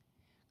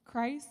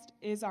Christ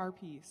is our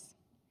peace.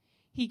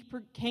 He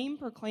came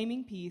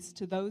proclaiming peace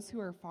to those who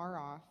are far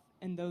off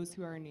and those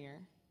who are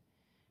near.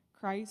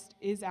 Christ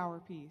is our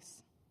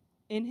peace.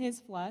 In his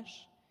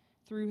flesh,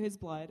 through his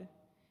blood,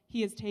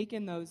 he has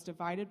taken those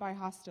divided by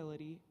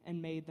hostility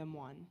and made them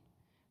one.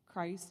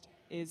 Christ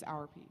is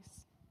our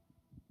peace.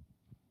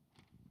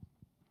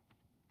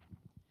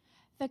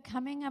 The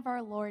coming of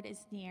our Lord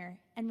is near,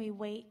 and we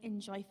wait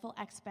in joyful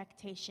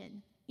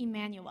expectation.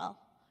 Emmanuel,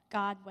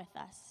 God with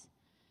us.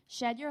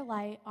 Shed your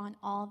light on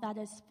all that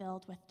is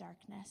filled with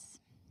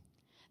darkness.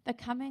 The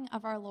coming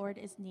of our Lord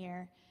is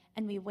near,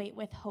 and we wait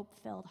with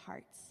hope-filled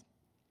hearts.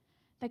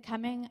 The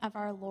coming of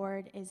our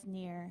Lord is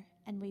near,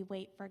 and we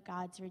wait for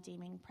God's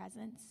redeeming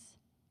presence.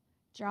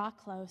 Draw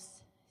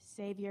close,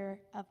 Savior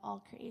of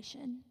all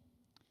creation.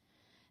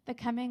 The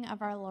coming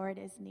of our Lord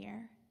is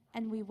near,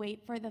 and we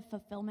wait for the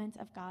fulfillment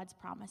of God's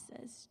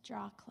promises.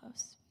 Draw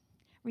close.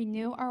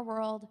 Renew our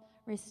world,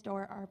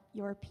 restore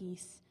your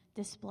peace,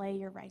 display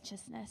your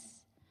righteousness.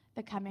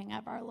 The coming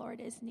of our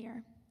Lord is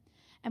near,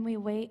 and we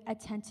wait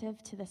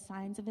attentive to the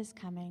signs of his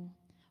coming.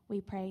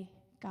 We pray,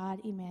 God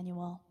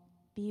Emmanuel,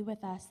 be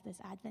with us this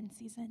Advent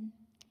season.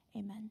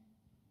 Amen.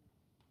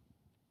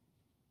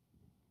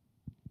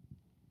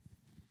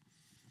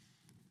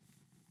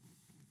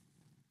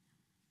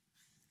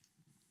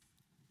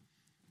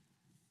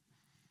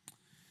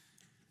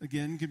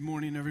 Again, good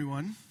morning,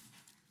 everyone.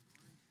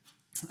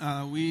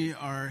 We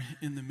are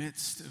in the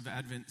midst of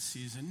Advent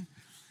season,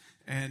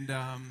 and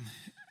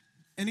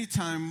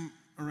anytime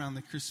around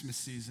the Christmas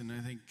season,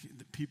 I think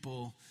that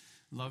people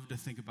love to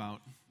think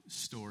about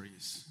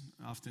stories.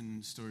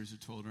 Often stories are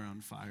told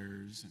around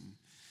fires, and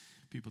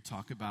people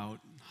talk about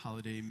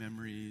holiday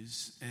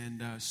memories.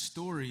 And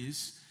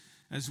stories,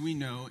 as we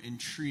know,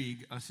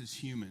 intrigue us as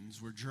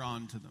humans. We're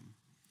drawn to them.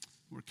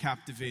 We're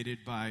captivated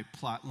by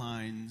plot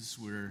lines.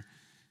 We're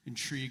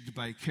intrigued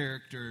by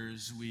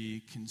characters.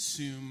 We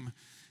consume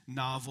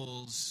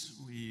novels.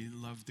 We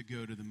love to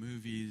go to the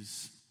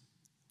movies.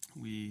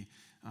 We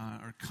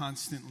are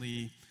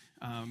constantly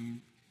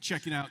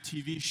checking out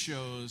TV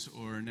shows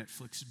or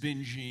Netflix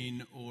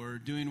binging or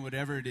doing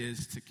whatever it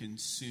is to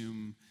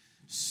consume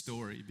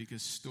story,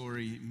 because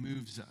story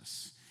moves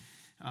us.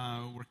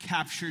 We're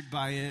captured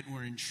by it.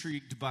 We're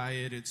intrigued by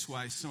it. It's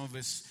why some of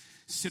us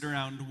sit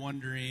around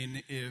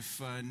wondering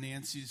if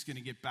Nancy's going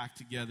to get back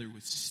together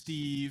with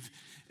Steve.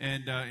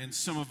 And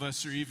some of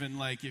us are even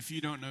like, if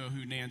you don't know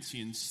who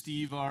Nancy and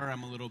Steve are,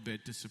 I'm a little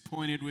bit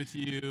disappointed with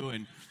you.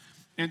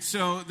 And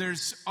so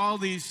there's all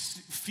these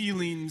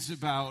feelings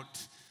about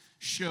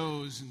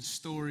shows and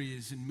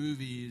stories and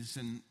movies.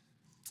 And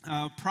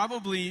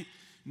probably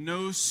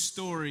no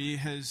story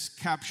has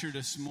captured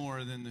us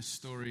more than the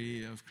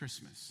story of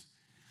Christmas.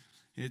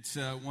 It's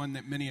one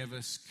that many of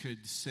us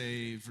could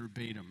say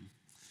verbatim.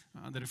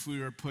 That if we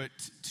were put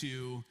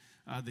to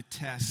the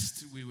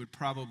test, we would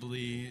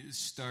probably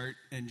start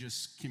and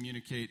just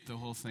communicate the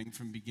whole thing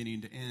from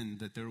beginning to end,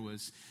 that there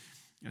was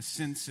a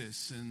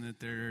census and that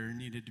there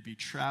needed to be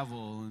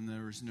travel and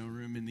there was no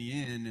room in the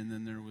inn, and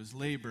then there was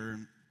labor,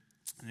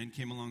 and then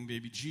came along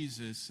baby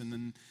Jesus, and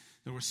then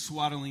there were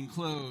swaddling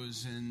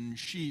clothes and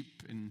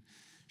sheep and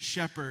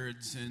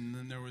shepherds, and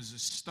then there was a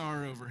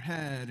star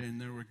overhead, and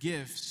there were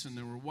gifts, and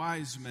there were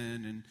wise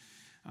men,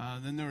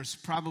 and then there was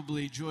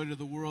probably Joy to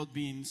the World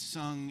being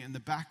sung in the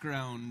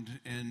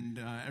background, and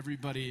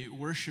everybody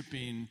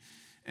worshiping.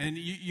 And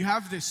you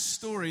have this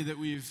story that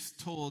we've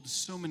told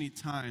so many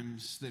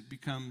times that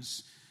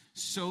becomes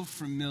so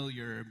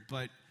familiar,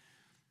 but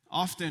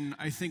often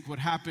I think what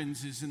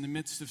happens is in the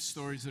midst of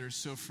stories that are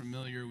so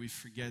familiar, we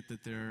forget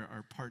that there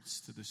are parts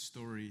to the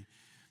story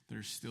that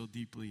are still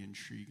deeply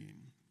intriguing.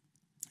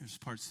 There's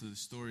parts to the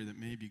story that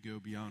maybe go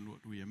beyond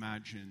what we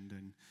imagined,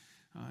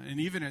 and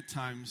even at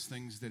times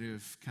things that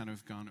have kind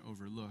of gone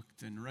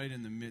overlooked. And right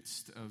in the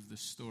midst of the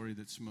story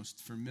that's most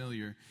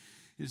familiar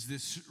is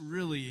this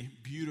really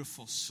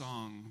beautiful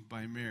song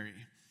by Mary.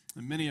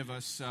 And many of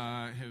us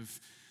have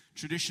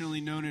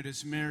traditionally known it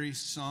as Mary's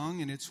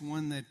Song, and it's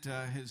one that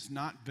has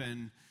not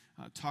been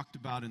talked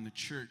about in the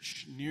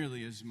church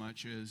nearly as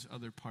much as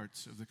other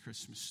parts of the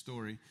Christmas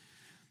story.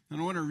 And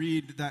I want to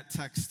read that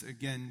text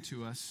again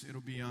to us.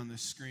 It'll be on the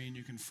screen.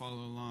 You can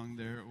follow along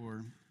there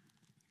or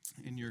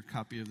in your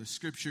copy of the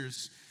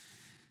scriptures.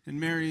 And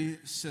Mary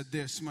said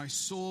this: "My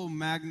soul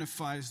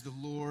magnifies the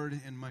Lord,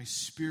 and my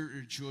spirit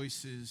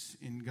rejoices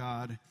in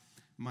God,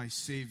 my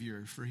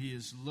Savior, for he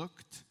has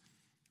looked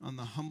on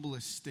the humble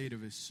estate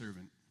of his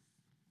servant.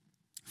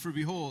 For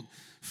behold,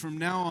 from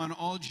now on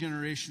all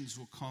generations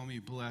will call me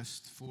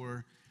blessed,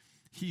 for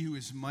he who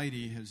is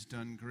mighty has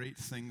done great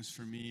things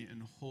for me,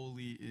 and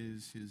holy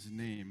is his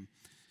name.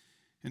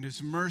 And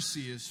his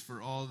mercy is for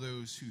all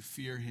those who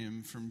fear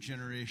him from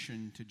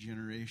generation to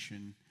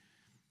generation.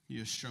 He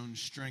has shown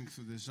strength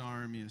with his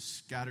arm. He has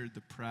scattered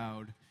the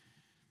proud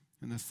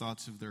in the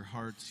thoughts of their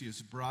hearts. He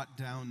has brought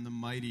down the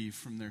mighty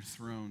from their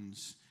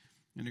thrones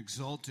and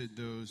exalted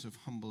those of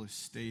humble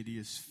estate. He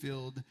has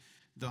filled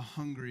the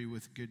hungry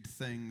with good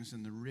things,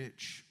 and the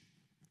rich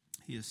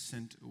he has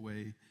sent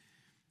away,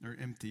 or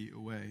empty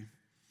away.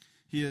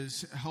 He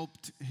has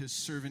helped his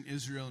servant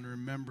Israel in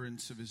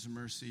remembrance of his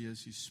mercy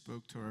as he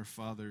spoke to our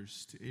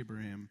fathers, to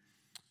Abraham,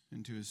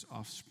 and to his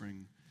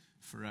offspring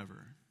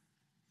forever.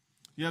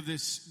 You have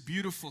this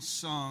beautiful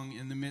song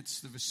in the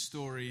midst of a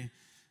story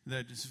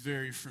that is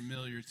very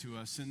familiar to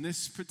us. And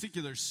this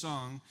particular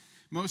song,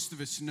 most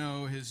of us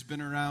know, has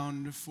been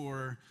around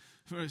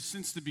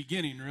since the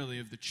beginning, really,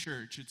 of the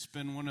church. It's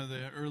been one of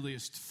the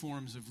earliest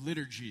forms of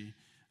liturgy.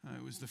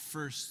 It was the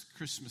first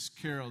Christmas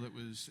carol that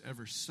was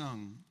ever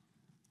sung.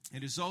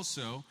 It is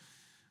also,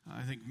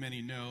 I think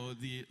many know,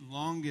 the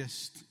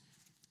longest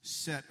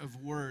set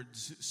of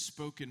words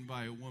spoken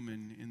by a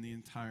woman in the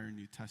entire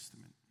New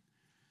Testament.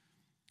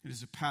 It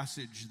is a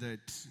passage that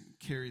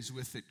carries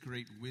with it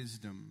great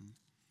wisdom.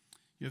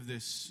 You have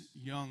this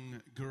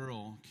young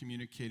girl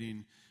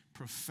communicating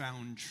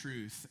profound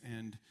truth,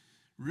 and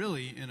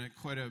really in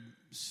quite a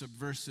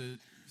subversive,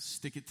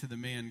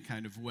 stick-it-to-the-man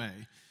kind of way.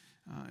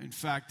 In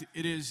fact,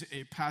 it is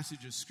a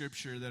passage of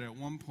Scripture that at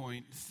one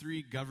point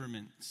 3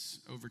 governments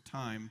over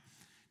time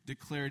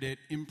declared it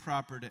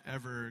improper to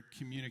ever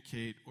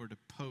communicate or to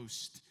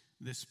post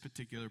this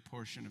particular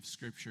portion of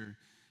Scripture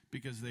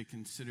because they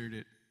considered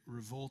it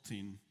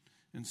revolting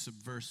and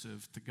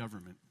subversive to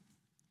government.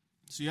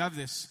 So you have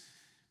this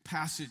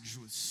passage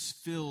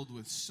filled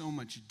with so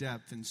much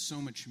depth and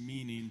so much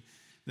meaning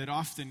that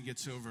often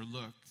gets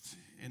overlooked.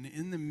 And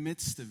in the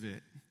midst of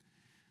it,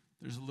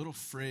 there's a little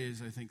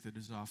phrase, I think, that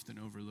is often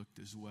overlooked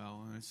as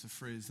well, and it's a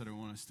phrase that I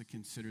want us to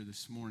consider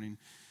this morning.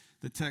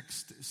 The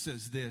text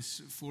says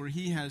this: "For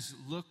he has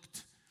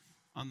looked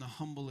on the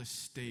humble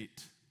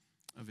estate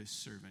of his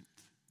servant."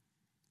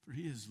 For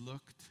he has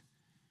looked,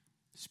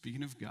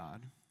 speaking of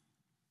God,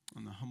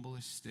 on the humble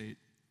estate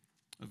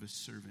of his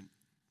servant,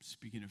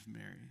 speaking of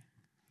Mary.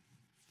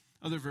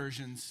 Other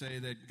versions say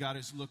that God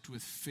has looked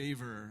with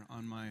favor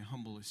on my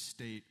humble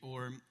estate,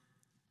 or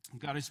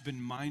God has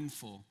been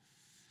mindful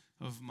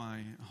of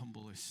my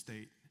humble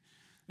estate.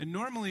 And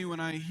normally when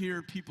I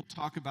hear people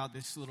talk about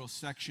this little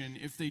section,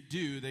 if they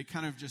do, they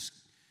kind of just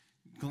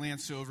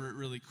glance over it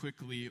really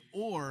quickly,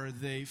 or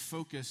they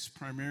focus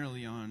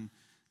primarily on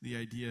the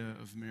idea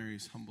of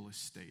Mary's humble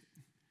estate,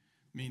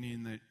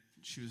 meaning that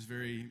she was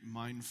very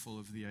mindful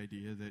of the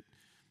idea that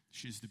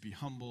she's to be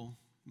humble,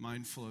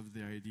 mindful of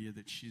the idea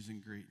that she's in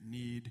great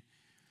need,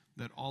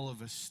 that all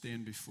of us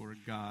stand before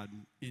God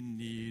in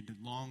need,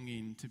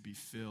 longing to be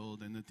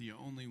filled, and that the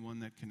only one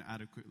that can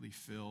adequately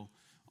fill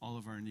all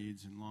of our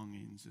needs and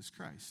longings is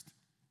Christ.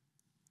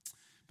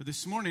 But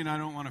this morning, I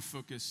don't want to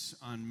focus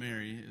on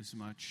Mary as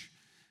much.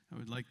 I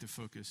would like to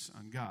focus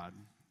on God,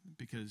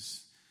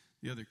 because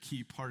the other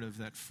key part of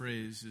that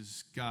phrase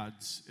is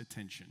God's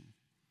attention,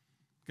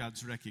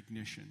 God's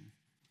recognition,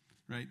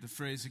 right? The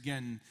phrase,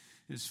 again,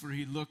 is "for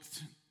he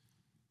looked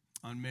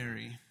on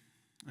Mary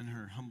and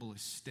her humble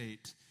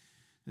estate."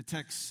 The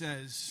text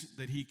says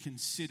that he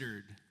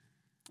considered.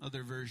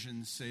 Other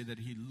versions say that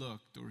he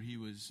looked or he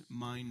was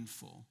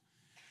mindful.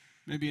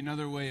 Maybe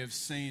another way of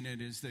saying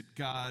it is that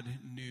God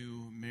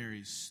knew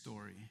Mary's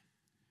story.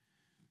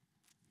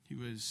 He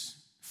was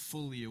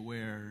fully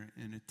aware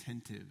and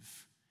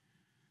attentive.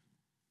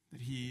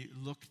 That he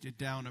looked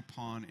down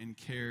upon and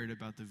cared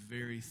about the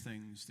very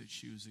things that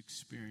she was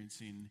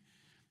experiencing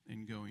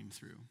and going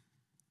through.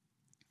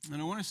 And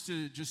I want us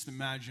to just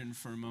imagine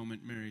for a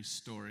moment Mary's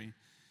story.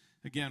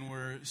 Again,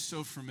 we're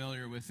so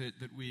familiar with it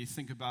that we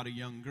think about a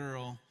young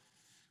girl.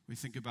 We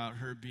think about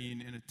her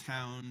being in a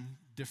town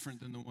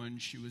different than the one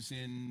she was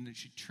in, that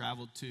she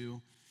traveled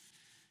to.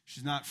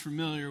 She's not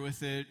familiar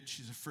with it.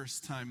 She's a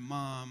first-time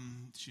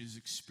mom. She's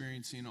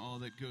experiencing all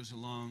that goes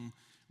along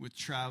with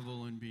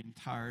travel and being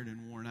tired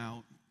and worn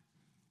out.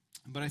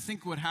 But I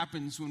think what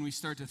happens when we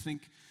start to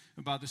think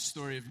about the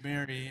story of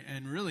Mary,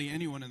 and really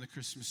anyone in the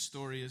Christmas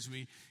story, is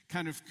we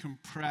kind of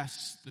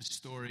compress the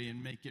story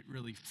and make it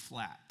really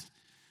flat.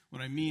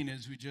 What I mean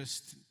is we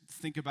just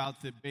think about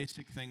the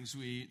basic things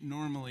we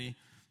normally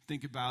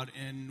think about,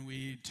 and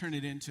we turn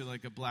it into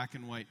like a black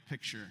and white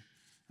picture.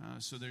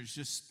 So there's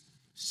just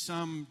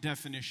some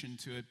definition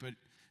to it, but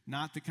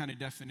not the kind of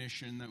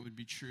definition that would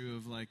be true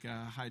of like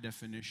a high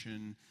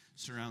definition,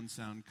 surround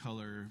sound,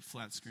 color,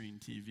 flat screen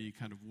TV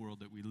kind of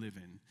world that we live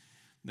in.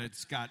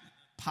 That's got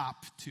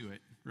pop to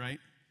it, right?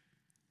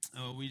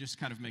 We just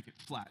kind of make it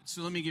flat.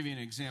 So let me give you an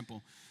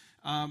example.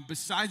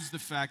 Besides the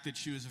fact that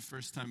she was a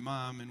first-time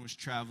mom and was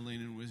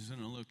traveling and was in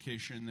a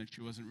location that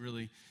she wasn't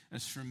really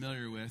as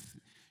familiar with,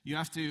 you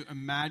have to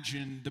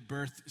imagine the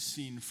birth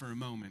scene for a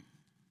moment.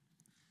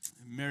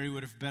 Mary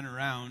would have been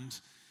around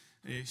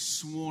a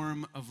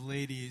swarm of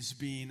ladies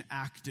being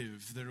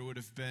active. There would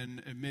have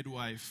been a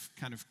midwife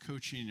kind of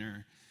coaching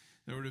her.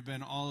 There would have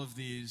been all of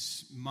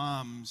these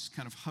moms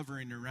kind of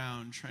hovering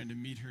around trying to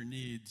meet her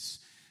needs,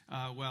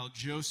 while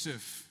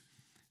Joseph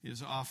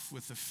is off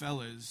with the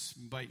fellas,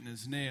 biting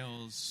his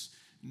nails,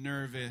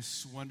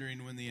 nervous,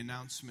 wondering when the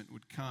announcement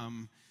would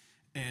come,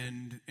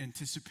 and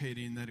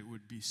anticipating that it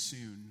would be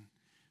soon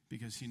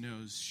because he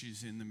knows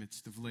she's in the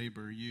midst of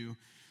labor. You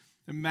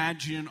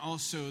imagine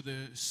also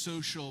the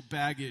social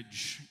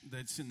baggage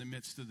that's in the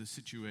midst of the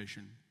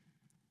situation.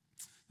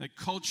 That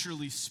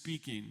culturally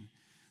speaking,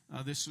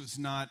 This was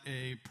not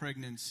a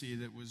pregnancy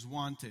that was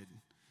wanted.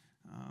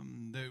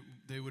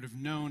 They would have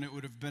known it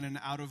would have been an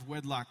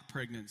out-of-wedlock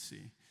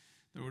pregnancy.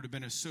 There would have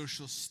been a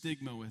social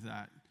stigma with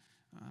that.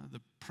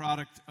 The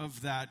product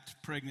of that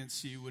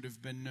pregnancy would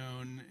have been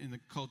known in the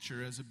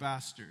culture as a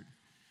bastard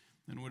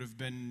and would have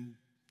been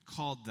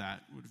called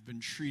that, would have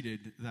been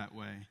treated that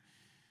way.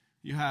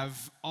 You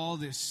have all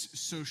this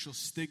social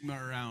stigma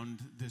around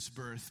this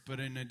birth, but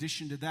in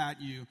addition to that,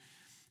 you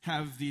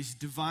have these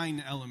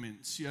divine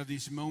elements. You have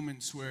these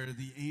moments where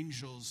the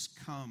angels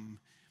come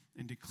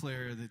and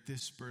declare that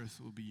this birth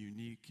will be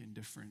unique and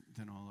different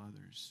than all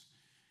others.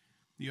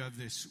 You have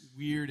this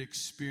weird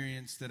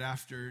experience that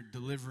after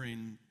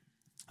delivering,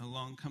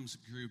 along comes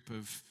a group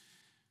of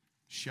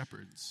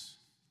shepherds,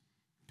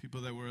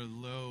 people that were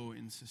low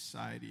in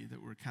society,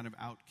 that were kind of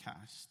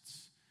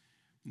outcasts.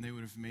 And they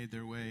would have made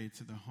their way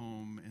to the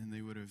home, and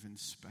they would have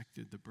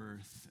inspected the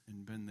birth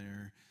and been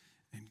there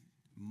and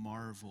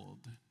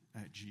marveled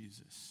at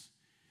Jesus.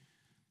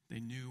 They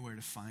knew where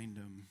to find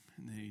him,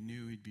 and they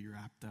knew he'd be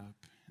wrapped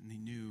up, and they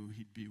knew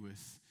he'd be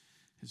with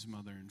his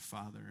mother and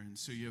father. And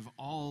so you have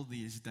all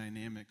these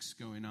dynamics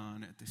going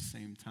on at the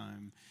same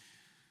time.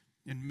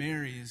 And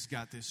Mary has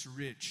got this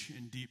rich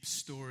and deep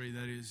story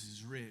that is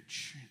as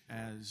rich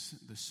as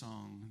the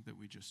song that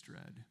we just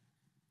read.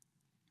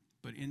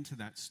 But into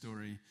that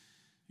story,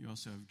 you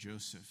also have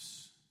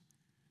Joseph's.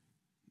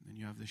 And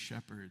you have the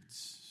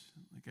shepherds.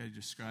 Like I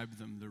described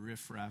them, the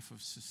riffraff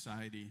of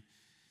society.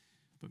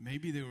 But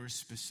maybe they were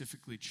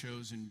specifically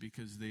chosen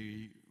because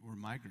they were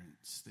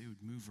migrants. They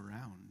would move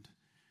around.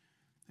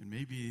 And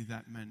maybe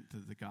that meant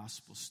that the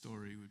gospel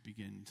story would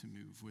begin to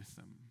move with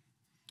them.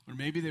 Or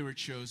maybe they were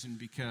chosen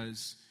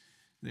because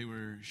they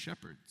were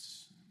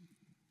shepherds.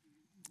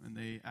 And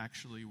they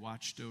actually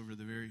watched over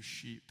the very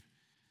sheep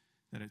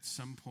that at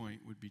some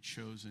point would be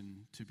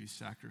chosen to be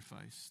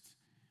sacrificed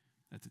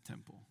at the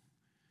temple.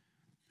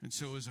 And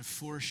so it was a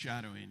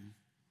foreshadowing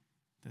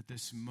that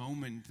this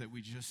moment that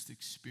we just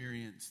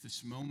experienced,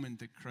 this moment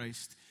that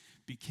Christ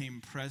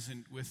became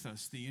present with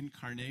us, the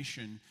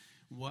incarnation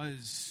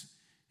was,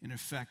 in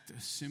effect, a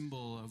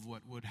symbol of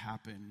what would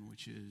happen,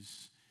 which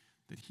is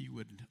that he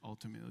would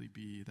ultimately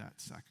be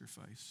that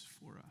sacrifice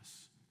for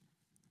us.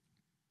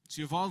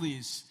 So you have all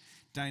these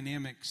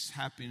dynamics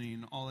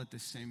happening all at the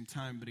same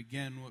time. But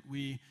again, what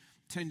we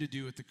tend to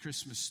do with the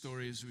Christmas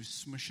story is we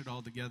smush it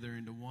all together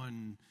into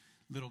one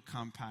little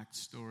compact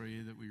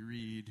story that we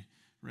read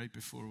right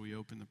before we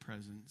open the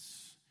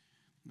presents.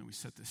 And then we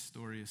set the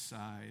story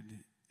aside,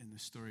 and the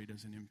story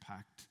doesn't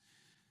impact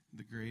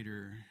the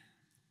greater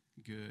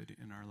good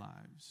in our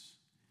lives.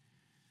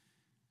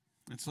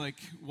 It's like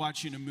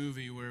watching a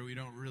movie where we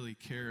don't really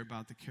care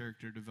about the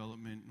character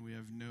development, and we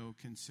have no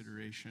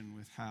consideration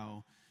with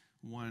how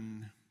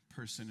one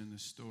person in the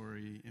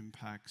story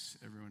impacts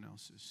everyone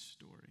else's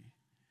story.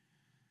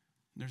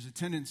 There's a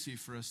tendency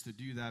for us to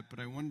do that, but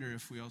I wonder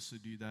if we also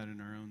do that in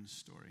our own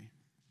story.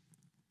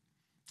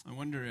 I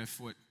wonder if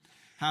what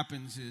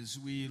happens is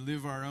we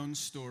live our own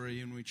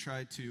story and we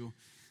try to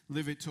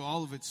live it to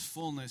all of its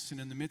fullness,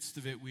 and in the midst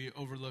of it, we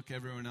overlook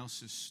everyone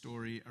else's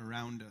story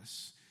around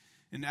us.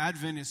 And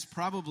Advent is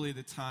probably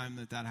the time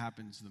that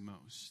happens the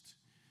most.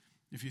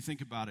 If you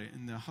think about it,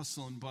 in the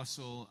hustle and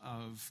bustle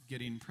of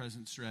getting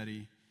presents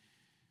ready,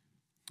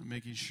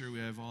 making sure we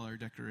have all our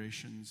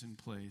decorations in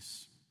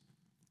place,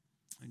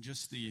 and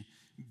just the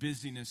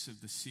busyness of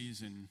the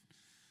season,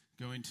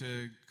 going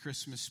to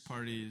Christmas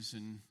parties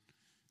and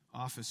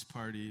office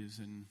parties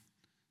and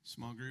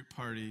small group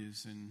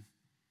parties and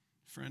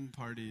friend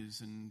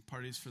parties and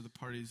parties for the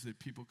parties that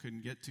people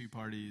couldn't get to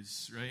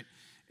parties, right?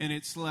 And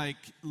it's like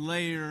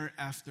layer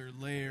after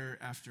layer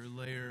after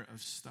layer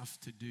of stuff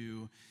to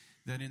do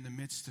that in the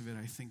midst of it,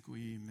 I think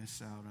we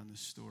miss out on the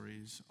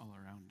stories all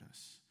around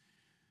us.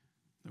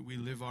 That we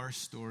live our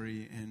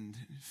story and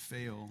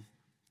fail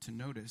to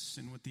notice.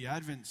 And what the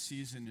Advent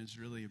season is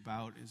really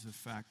about is the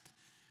fact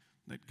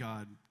that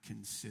God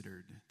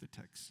considered, the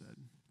text said.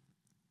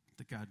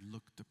 That God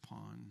looked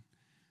upon,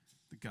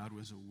 that God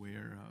was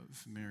aware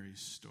of Mary's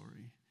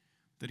story.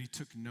 That he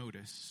took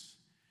notice.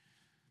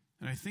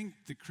 And I think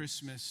the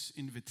Christmas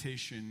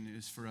invitation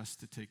is for us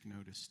to take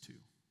notice too.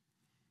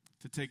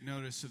 To take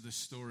notice of the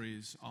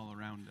stories all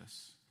around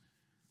us.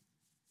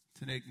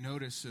 To take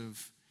notice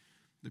of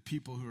the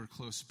people who are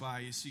close by.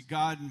 You see,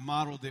 God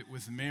modeled it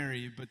with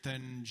Mary, but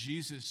then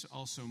Jesus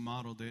also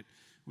modeled it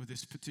with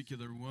this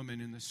particular woman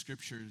in the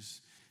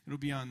scriptures. It'll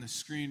be on the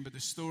screen, but the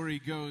story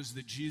goes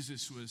that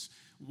Jesus was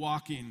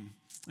walking,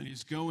 and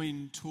he's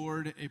going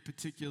toward a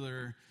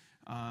particular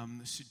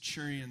the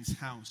centurion's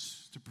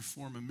house to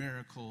perform a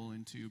miracle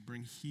and to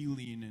bring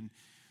healing. And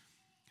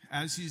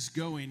as he's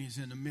going, he's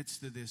in the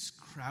midst of this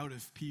crowd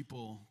of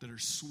people that are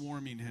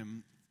swarming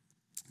him.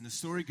 And the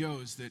story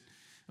goes that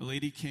a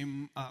lady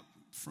came up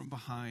from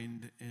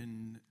behind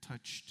and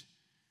touched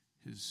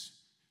his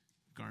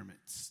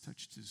garments,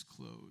 touched his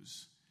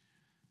clothes.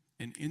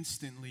 And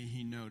instantly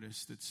he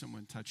noticed that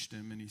someone touched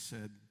him, and he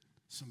said,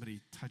 somebody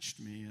touched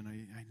me, and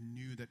I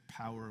knew that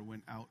power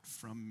went out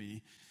from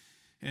me.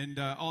 And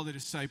all the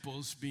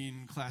disciples,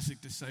 being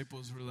classic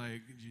disciples, were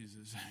like,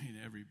 Jesus, I mean,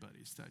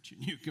 everybody's touching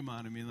you. Come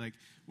on. I mean, like,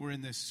 we're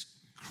in this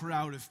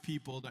crowd of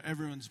people that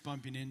everyone's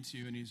bumping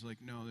into. And he's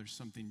like, no, there's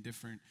something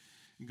different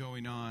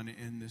going on.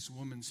 And this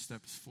woman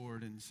steps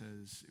forward and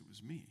says, it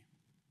was me.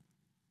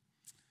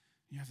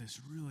 You have this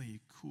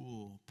really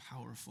cool,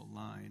 powerful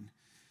line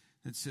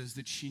that says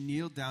that she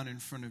kneeled down in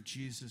front of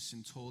Jesus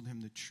and told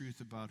him the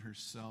truth about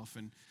herself.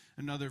 And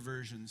another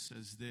version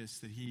says this,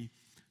 that he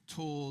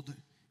told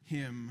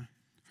him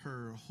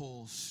her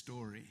whole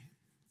story.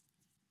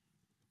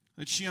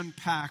 That she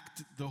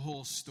unpacked the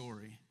whole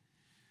story.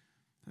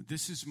 That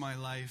this is my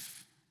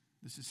life.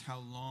 This is how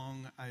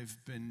long I've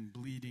been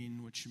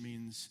bleeding, which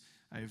means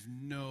I have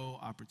no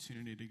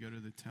opportunity to go to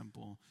the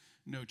temple,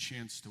 no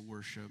chance to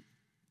worship.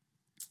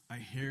 I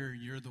hear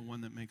you're the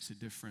one that makes a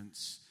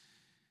difference,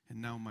 and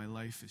now my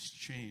life has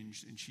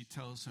changed. And she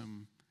tells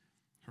him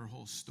her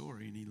whole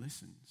story, and he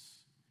listens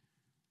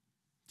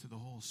to the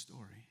whole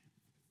story.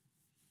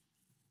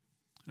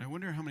 And I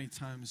wonder how many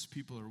times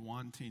people are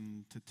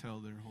wanting to tell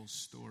their whole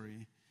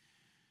story,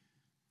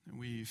 and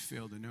we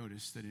fail to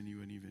notice that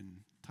anyone even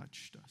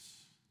touched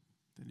us,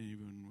 that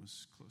anyone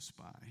was close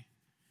by.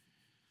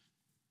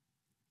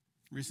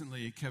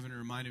 Recently, Kevin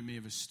reminded me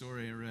of a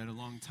story I read a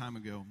long time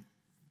ago.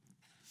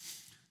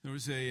 There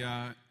was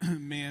a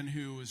man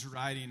who was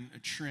riding a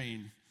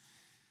train.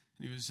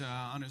 He was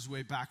on his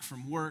way back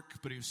from work,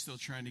 but he was still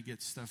trying to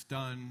get stuff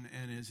done.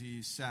 And as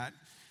he sat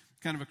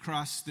kind of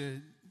across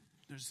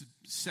there's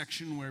a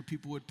section where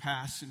people would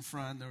pass in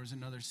front. There was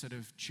another set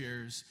of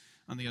chairs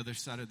on the other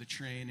side of the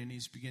train, and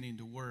he's beginning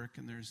to work.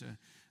 And there's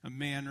a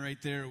man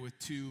right there with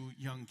two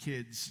young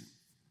kids.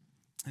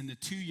 And the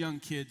two young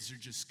kids are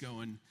just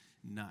going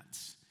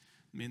nuts.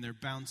 I mean, they're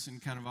bouncing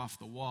kind of off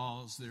the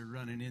walls. They're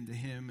running into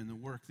him and the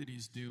work that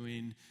he's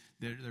doing.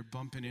 They're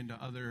bumping into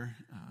other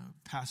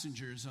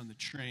passengers on the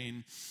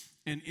train.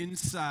 And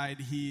inside,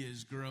 he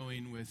is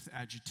growing with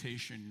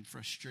agitation,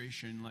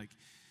 frustration, like,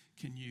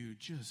 can you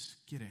just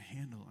get a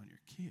handle on your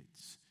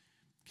kids?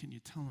 Can you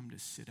tell them to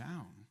sit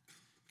down?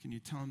 Can you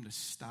tell them to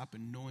stop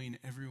annoying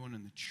everyone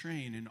on the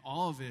train? And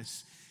all of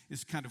this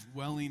is kind of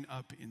welling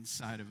up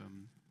inside of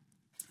him.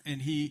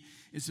 And he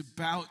is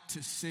about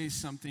to say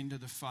something to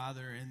the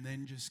father, and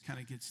then just kind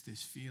of gets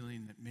this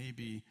feeling that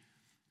maybe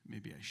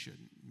I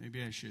shouldn't.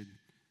 Maybe I should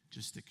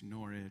just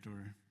ignore it,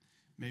 or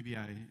maybe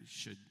I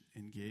should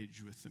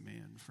engage with the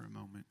man for a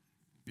moment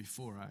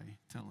before I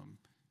tell him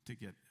to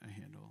get a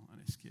handle on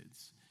his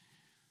kids.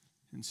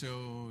 And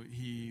so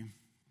he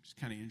just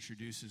kind of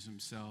introduces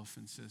himself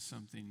and says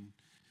something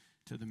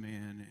to the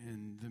man,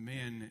 and the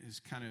man is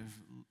kind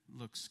of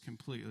looks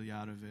completely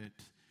out of it.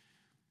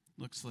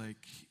 Looks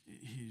like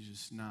he's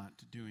just not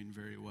doing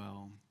very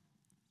well.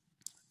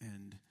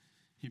 And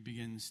he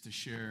begins to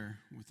share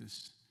with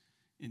this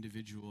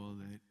individual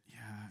that,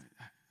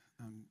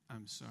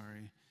 I'm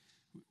sorry.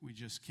 We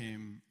just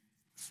came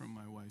from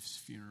my wife's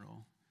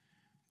funeral,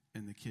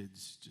 and the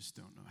kids just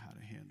don't know how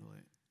to handle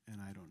it,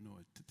 and I don't know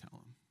what to tell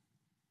them.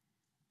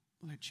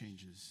 Well, that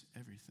changes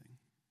everything,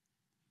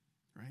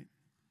 right?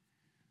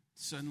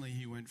 Suddenly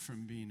he went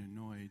from being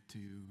annoyed to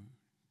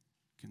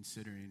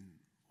considering,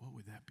 what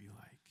would that be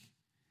like?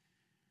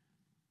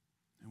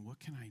 And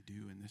what can I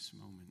do in this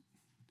moment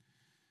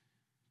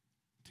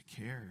to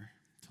care,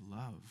 to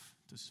love,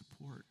 to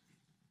support?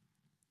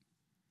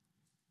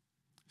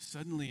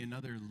 Suddenly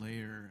another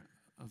layer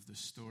of the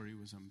story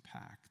was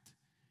unpacked,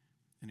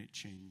 and it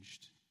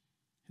changed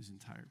his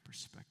entire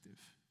perspective.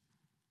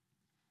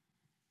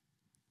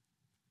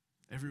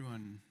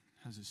 Everyone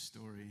has a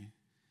story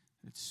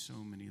that's so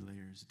many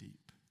layers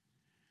deep.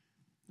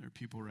 There are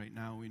people right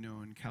now we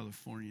know in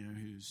California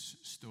whose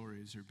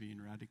stories are being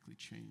radically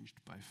changed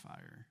by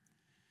fire.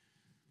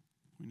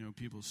 We know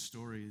people's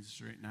stories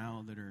right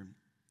now that are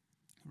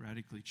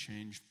radically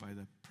changed by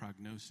the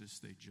prognosis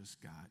they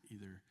just got,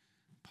 either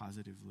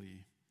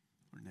positively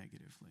or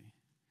negatively.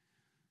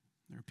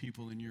 There are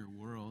people in your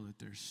world that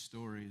their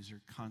stories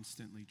are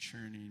constantly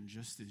churning,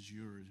 just as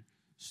your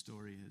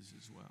story is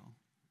as well.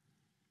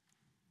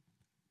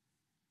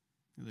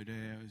 The other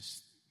day I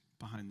was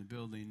behind the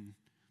building,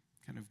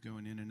 kind of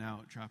going in and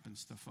out, dropping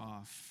stuff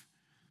off,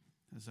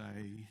 as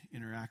I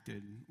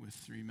interacted with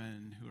three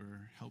men who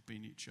are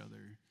helping each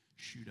other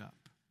shoot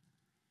up.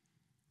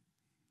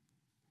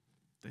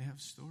 They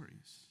have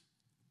stories.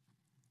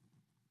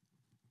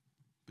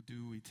 But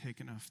do we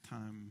take enough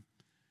time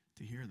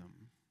to hear them?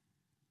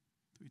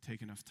 Do we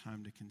take enough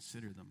time to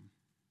consider them?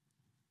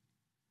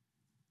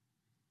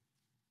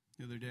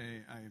 The other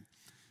day, I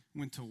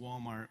went to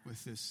Walmart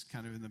with this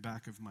kind of in the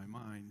back of my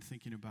mind,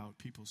 thinking about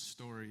people's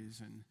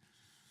stories. And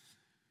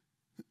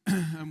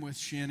I'm with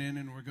Shannon,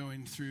 and we're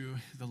going through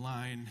the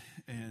line,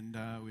 and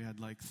we had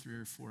like 3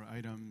 or 4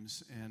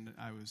 items, and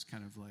I was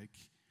kind of like,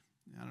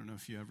 I don't know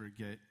if you ever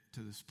get to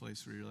this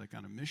place where you're like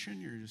on a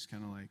mission, you're just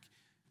kind of like,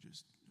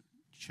 just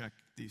check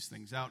these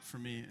things out for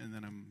me, and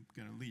then I'm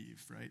going to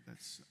leave, right?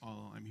 That's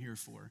all I'm here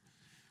for.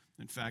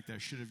 In fact, I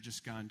should have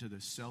just gone to the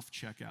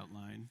self-checkout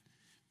line.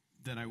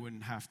 Then I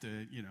wouldn't have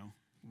to,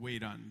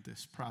 wait on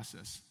this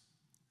process.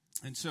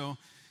 And so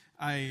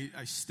I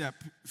step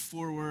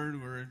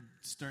forward, we're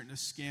starting to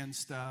scan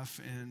stuff,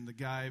 and the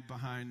guy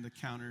behind the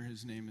counter,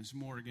 his name is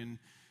Morgan,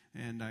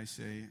 and I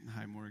say,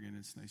 "Hi, Morgan,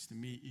 it's nice to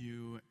meet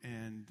you."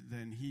 And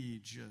then he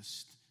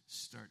just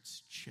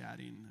starts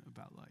chatting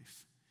about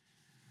life.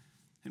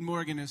 And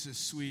Morgan is a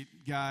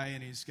sweet guy,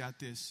 and he's got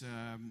this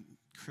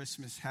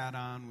Christmas hat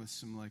on with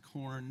some like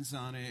horns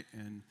on it,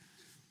 and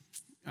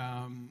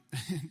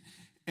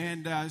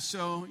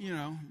so,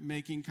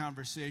 making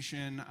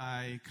conversation,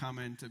 I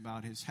comment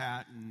about his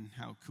hat and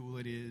how cool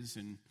it is,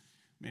 and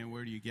man,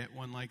 where do you get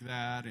one like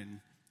that?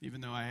 And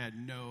even though I had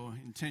no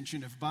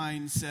intention of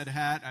buying said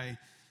hat, I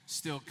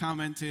still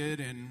commented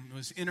and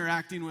was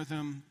interacting with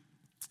him.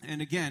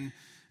 And again,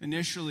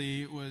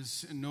 initially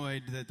was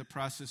annoyed that the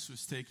process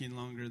was taking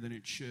longer than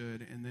it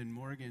should, and then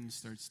Morgan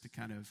starts to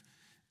kind of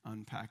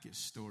unpack his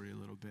story a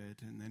little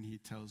bit, and then he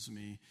tells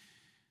me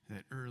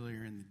that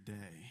earlier in the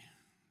day,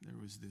 there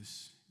was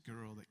this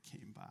girl that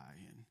came by,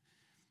 and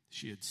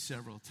she had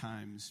several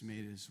times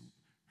made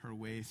her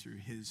way through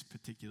his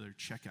particular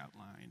checkout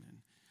line, and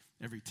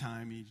every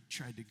time he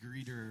tried to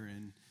greet her,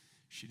 and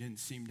she didn't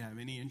seem to have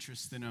any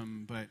interest in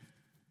him, but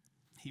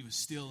he was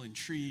still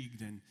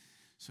intrigued, and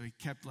so he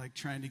kept like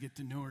trying to get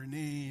to know her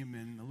name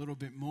and a little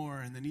bit more,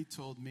 and then he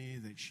told me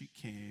that she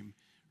came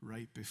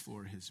right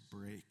before his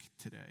break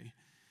today.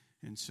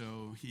 And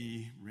so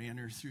he ran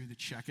her through the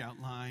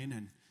checkout line,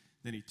 and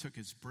then he took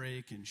his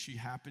break, and she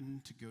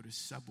happened to go to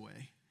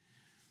Subway.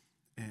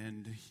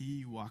 And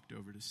he walked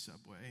over to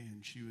Subway,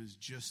 and she was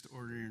just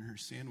ordering her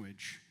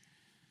sandwich.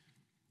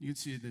 You can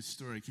see this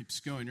story keeps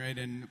going, right?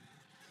 And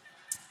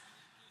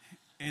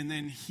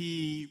then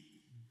he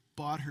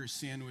bought her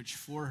sandwich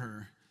for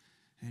her,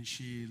 and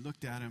she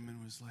looked at him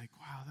and was like,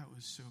 "Wow, that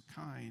was so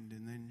kind."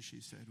 And then she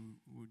said,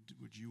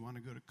 would you want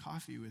to go to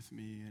coffee with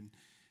me?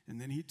 And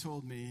then he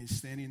told me, he's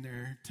standing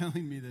there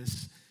telling me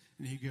this,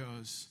 and he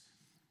goes,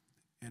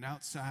 and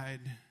outside,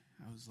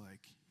 I was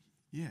like,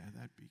 "Yeah,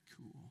 that'd be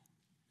cool."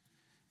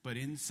 But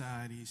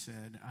inside, he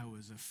said, I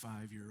was a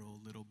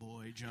 5-year-old little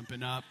boy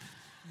jumping up,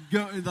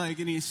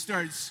 and he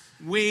starts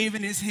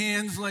waving his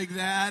hands like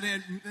that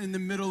in the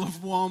middle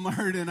of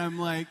Walmart, and I'm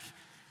like,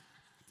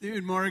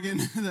 "Dude, Morgan,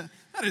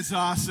 that is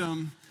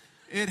awesome."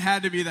 It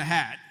had to be the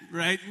hat,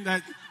 right?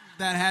 That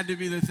had to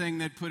be the thing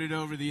that put it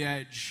over the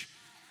edge.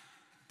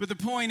 But the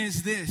point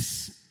is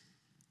this: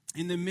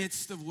 in the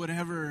midst of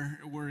whatever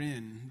we're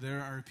in,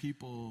 there are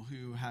people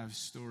who have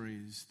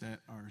stories that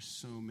are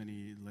so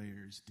many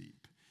layers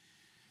deep.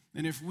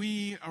 And if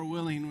we are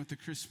willing with the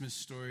Christmas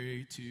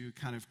story to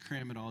kind of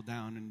cram it all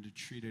down and to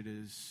treat it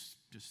as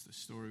just the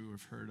story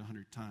we've heard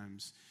 100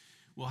 times,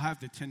 we'll have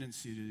the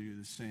tendency to do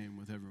the same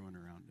with everyone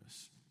around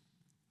us.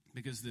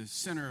 Because the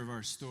center of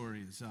our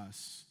story is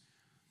us.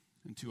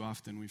 And too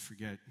often we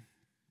forget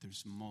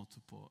there's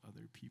multiple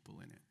other people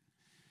in it.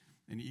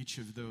 And each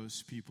of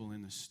those people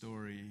in the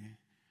story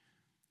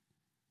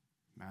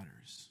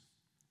matters.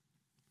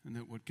 And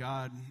that what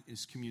God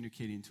is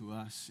communicating to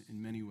us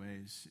in many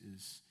ways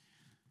is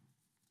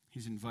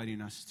He's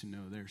inviting us to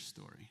know their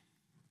story.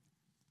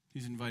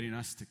 He's inviting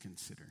us to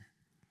consider.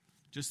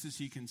 Just as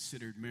He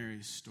considered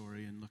Mary's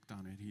story and looked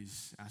on it,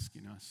 He's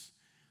asking us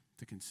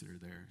to consider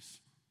theirs.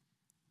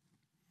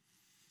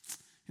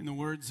 In the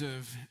words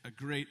of a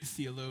great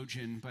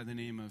theologian by the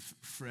name of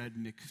Fred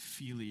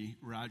McFeely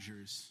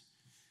Rogers,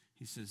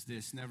 he says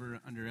this: "Never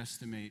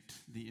underestimate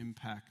the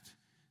impact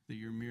that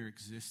your mere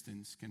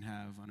existence can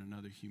have on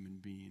another human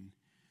being.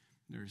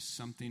 There is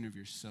something of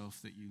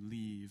yourself that you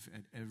leave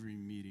at every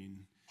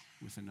meeting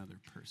with another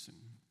person."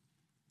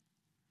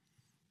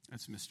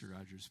 That's Mr.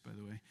 Rogers, by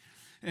the way.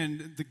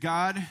 And the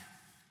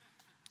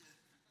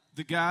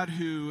God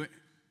who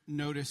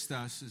noticed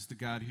us is the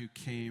God who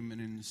came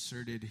and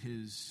inserted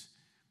His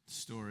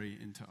story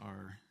into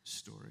our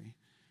story.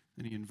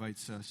 And He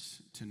invites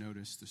us to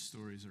notice the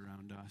stories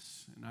around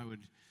us. And I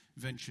would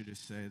venture to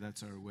say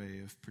that's our way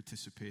of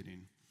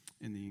participating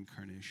in the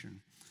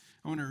incarnation.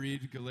 I want to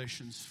read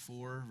Galatians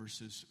 4,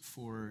 verses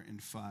 4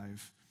 and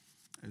 5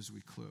 as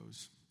we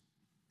close.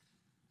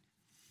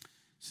 It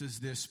says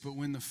this: "But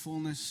when the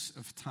fullness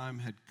of time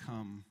had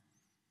come,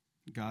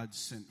 God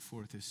sent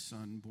forth His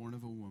Son, born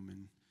of a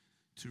woman,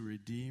 to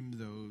redeem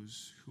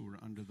those who were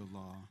under the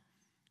law,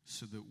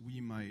 so that we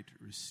might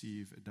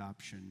receive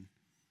adoption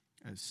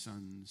as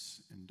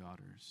sons and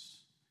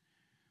daughters."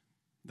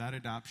 That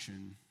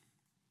adoption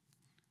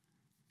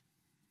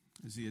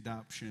is the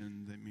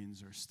adoption that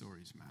means our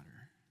stories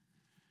matter.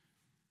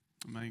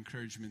 My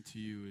encouragement to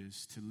you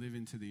is to live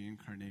into the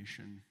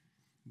incarnation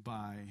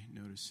by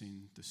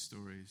noticing the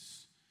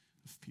stories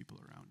of people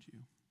around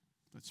you.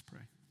 Let's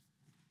pray.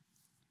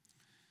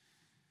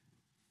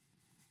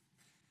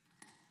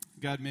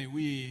 God, may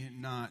we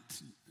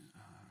not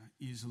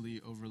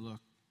easily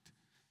overlook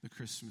the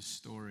Christmas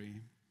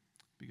story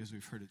because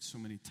we've heard it so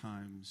many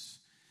times.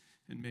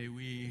 And may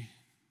we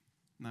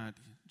not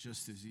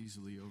just as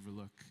easily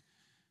overlook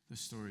the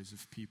stories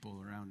of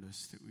people around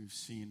us that we've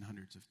seen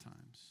hundreds of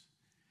times.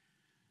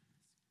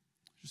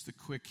 Just a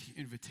quick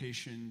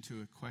invitation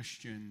to a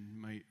question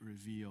might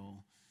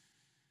reveal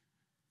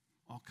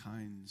all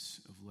kinds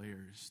of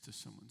layers to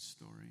someone's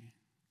story.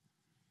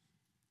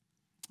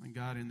 And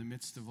God, in the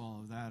midst of all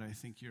of that, I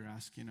think you're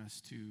asking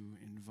us to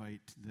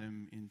invite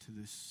them into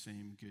this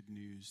same good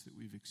news that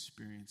we've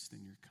experienced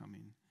in your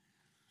coming.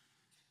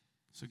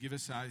 So give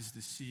us eyes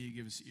to see,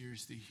 give us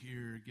ears to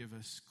hear, give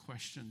us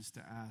questions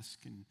to ask,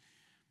 and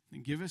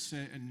give us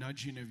a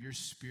nudging of your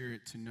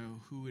Spirit to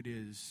know who it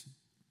is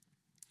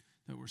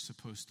that we're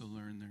supposed to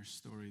learn their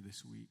story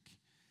this week.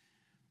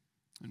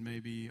 And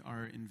maybe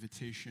our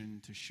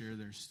invitation to share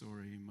their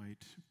story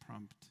might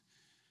prompt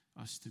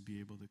us to be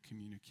able to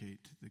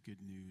communicate the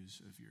good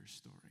news of your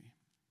story.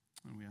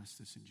 And we ask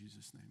this in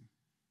Jesus' name.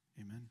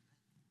 Amen.